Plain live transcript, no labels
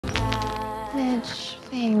Mitch,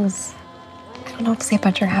 thanks. I don't know what to say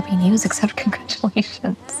about your happy news except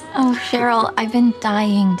congratulations. Oh, Cheryl, I've been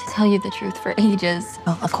dying to tell you the truth for ages.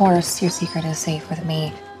 Well, of course, your secret is safe with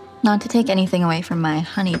me. Not to take anything away from my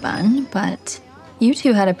honey bun, but you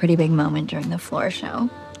two had a pretty big moment during the floor show.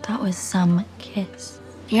 That was some kiss.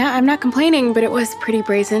 Yeah, I'm not complaining, but it was pretty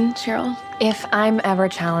brazen, Cheryl. If I'm ever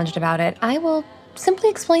challenged about it, I will simply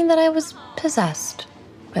explain that I was possessed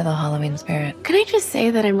by the Halloween spirit. Can I just say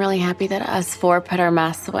that I'm really happy that us four put our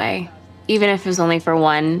masks away, even if it was only for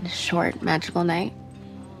one short magical night?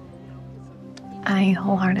 I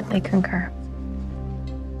wholeheartedly concur.